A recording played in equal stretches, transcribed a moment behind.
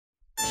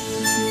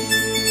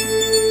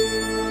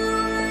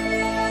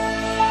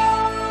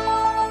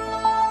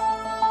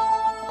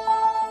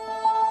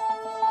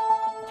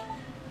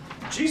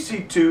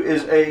G-C.A.2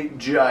 is a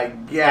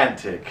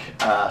gigantic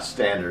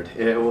standard.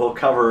 It will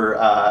cover,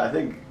 I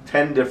think,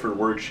 10 different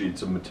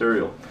worksheets of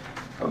material.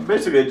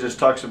 Basically, it just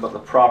talks about the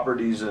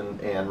properties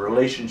and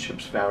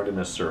relationships found in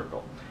a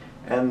circle.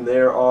 And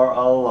there are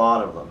a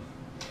lot of them.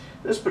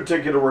 This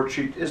particular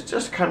worksheet is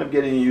just kind of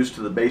getting used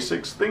to the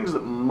basics, things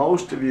that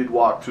most of you'd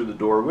walk through the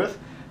door with,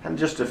 and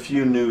just a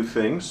few new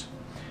things.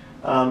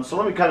 So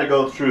let me kind of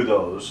go through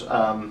those.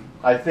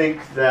 I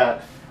think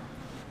that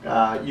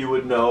you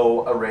would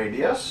know a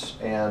radius,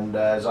 and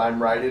as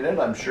I'm writing it,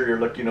 I'm sure you're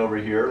looking over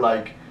here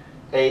like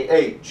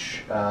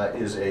AH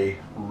is a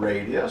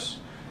radius.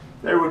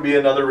 There would be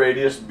another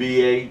radius,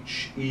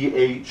 BH,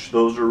 EH,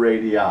 those are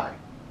radii.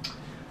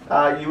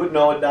 You would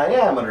know a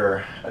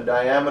diameter. A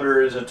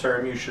diameter is a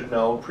term you should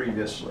know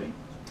previously,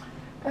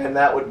 and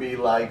that would be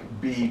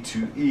like B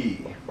to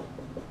E.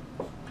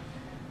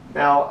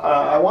 Now,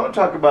 I want to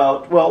talk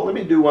about, well, let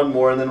me do one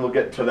more and then we'll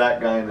get to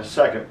that guy in a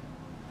second.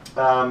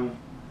 Well,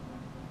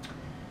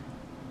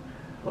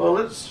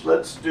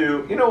 let's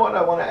do, you know what,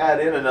 I want to add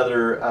in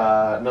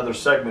another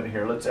segment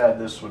here. Let's add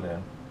this one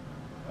in,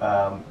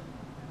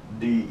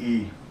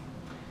 DE.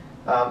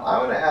 I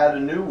want to add a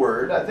new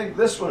word. I think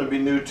this one would be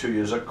new to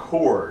you, is a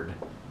chord,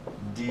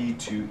 D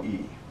to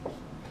E.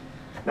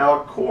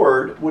 Now a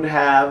chord would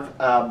have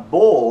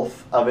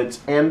both of its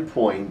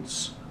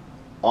endpoints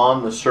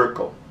on the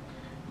circle.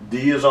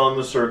 D is on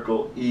the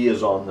circle, E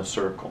is on the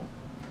circle.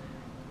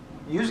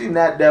 Using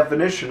that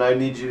definition, I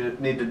need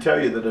to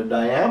tell you that a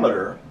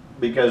diameter,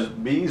 because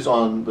B's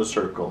on the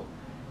circle,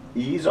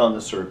 E's on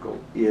the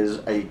circle, is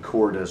a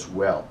chord as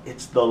well.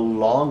 It's the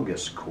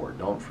longest chord,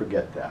 don't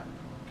forget that.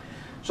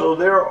 So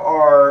there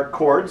are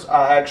chords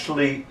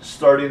actually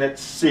starting at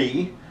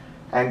C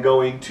and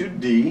going to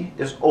D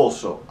is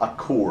also a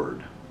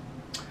chord.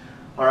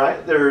 All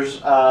right, there's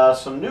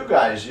some new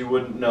guys you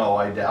wouldn't know,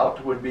 I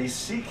doubt, would be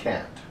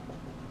secant.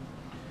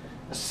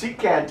 A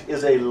secant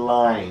is a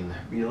line.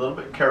 Be a little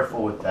bit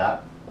careful with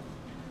that.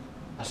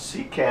 A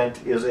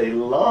secant is a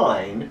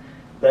line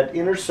that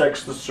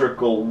intersects the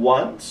circle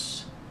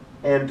once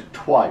and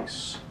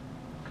twice.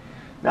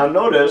 Now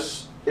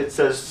notice it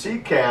says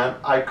secant.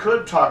 I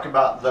could talk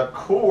about the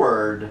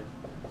chord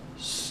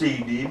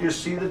CD. Do you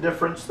see the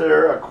difference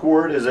there? A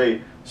chord is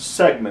a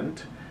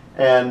segment,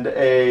 and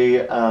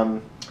a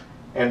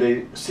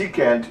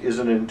secant is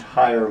an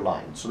entire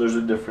line. So there's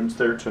a difference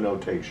there to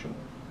notation.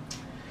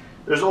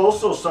 There's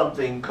also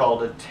something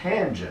called a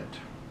tangent.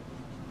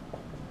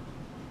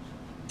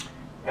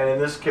 And in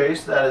this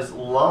case, that is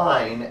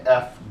line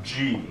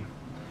FG.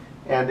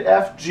 And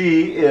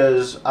FG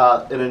is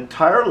an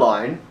entire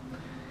line.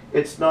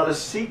 It's not a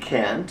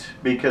secant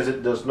because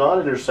it does not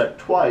intersect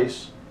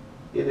twice.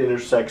 It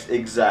intersects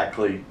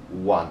exactly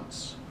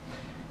once.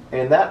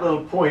 And that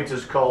little point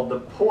is called the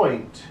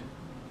point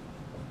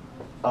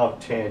of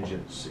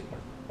tangency.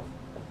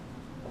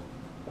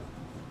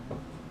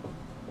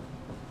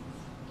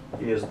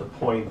 Is the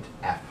point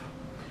F,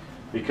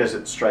 because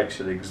it strikes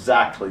it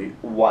exactly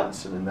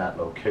once and in that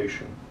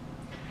location.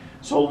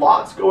 So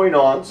lots going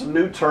on, some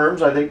new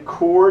terms. I think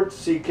chord,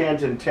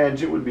 secant, and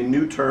tangent would be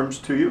new terms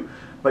to you,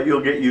 but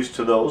you'll get used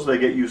to those. They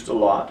get used a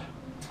lot.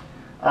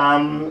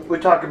 We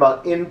talk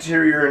about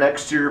interior and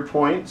exterior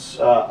points.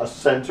 A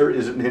center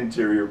is an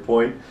interior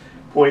point.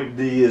 Point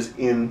D is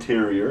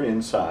interior,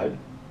 inside.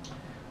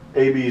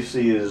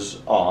 ABC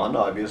is on,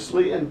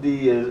 obviously, and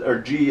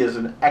G is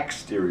an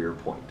exterior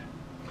point.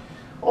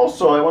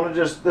 Also, I want to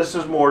just, this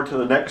is more to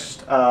the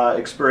next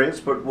experience,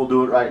 but we'll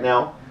do it right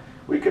now.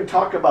 We can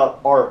talk about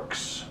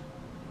arcs.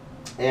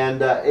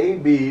 And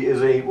AB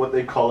is what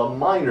they call a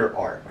minor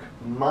arc.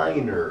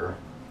 Minor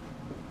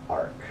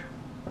arc.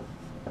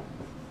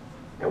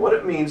 And what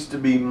it means to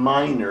be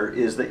minor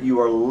is that you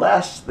are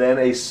less than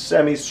a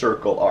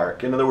semicircle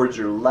arc. In other words,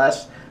 you're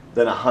less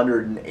than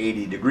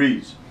 180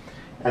 degrees.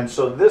 And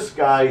so this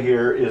guy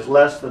here is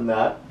less than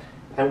that.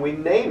 And we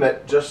name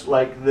it just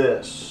like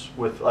this,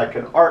 with like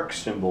an arc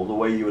symbol, the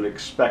way you would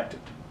expect it.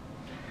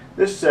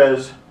 This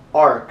says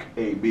arc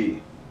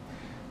AB.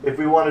 If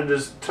we wanted to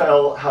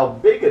tell how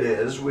big it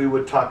is, we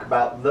would talk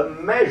about the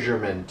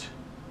measurement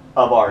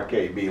of arc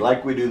AB,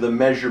 like we do the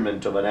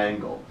measurement of an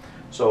angle.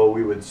 So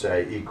we would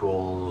say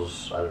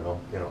equals, I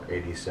don't know,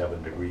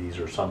 87 degrees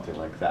or something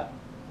like that.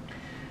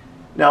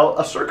 Now,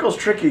 a circle's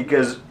tricky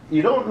because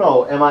you don't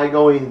know, am I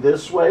going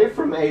this way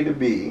from A to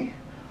B?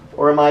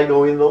 Or am I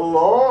going the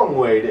long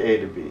way to A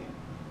to B?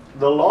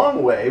 The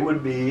long way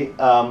would be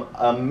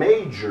a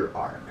major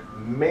arc.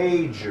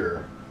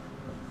 Major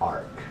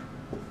arc.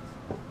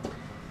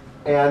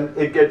 And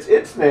it gets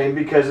its name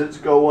because it's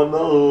going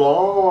the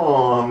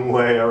long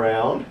way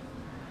around.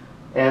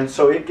 And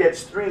so it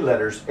gets three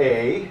letters,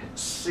 A,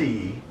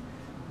 C,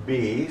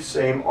 B,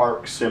 same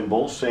arc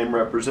symbol, same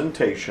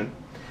representation.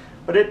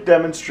 But it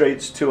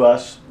demonstrates to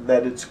us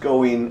that it's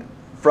going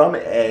from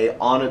A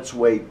on its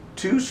way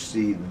to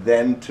C,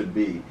 then to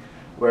B,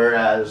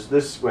 whereas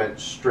this went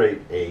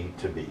straight A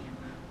to B,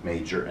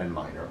 major and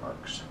minor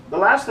arcs. The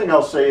last thing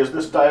I'll say is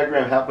this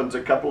diagram happens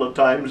a couple of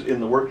times in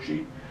the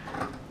worksheet,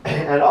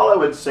 and all I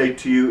would say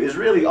to you is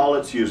really all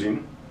it's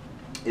using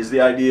is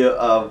the idea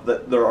of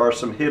that there are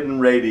some hidden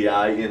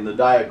radii in the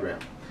diagram.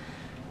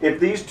 If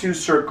these two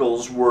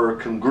circles were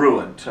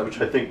congruent,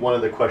 which I think one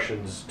of the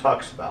questions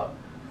talks about,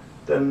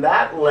 then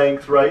that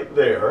length right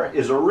there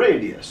is a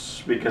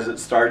radius because it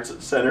starts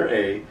at center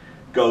A,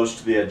 goes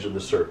to the edge of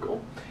the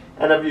circle.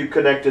 And if you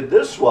connected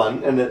this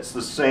one and it's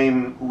the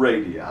same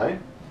radii,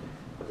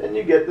 then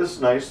you get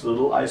this nice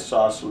little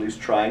isosceles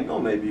triangle.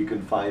 Maybe you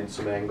can find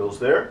some angles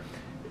there.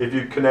 If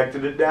you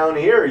connected it down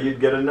here, you'd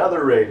get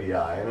another radii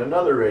and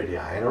another radii,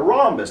 and a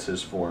rhombus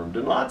is formed,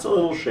 and lots of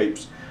little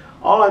shapes.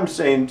 All I'm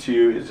saying to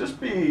you is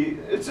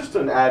it's just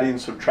an adding,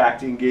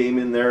 subtracting game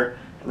in there,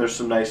 and there's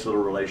some nice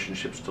little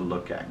relationships to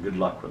look at. Good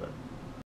luck with it.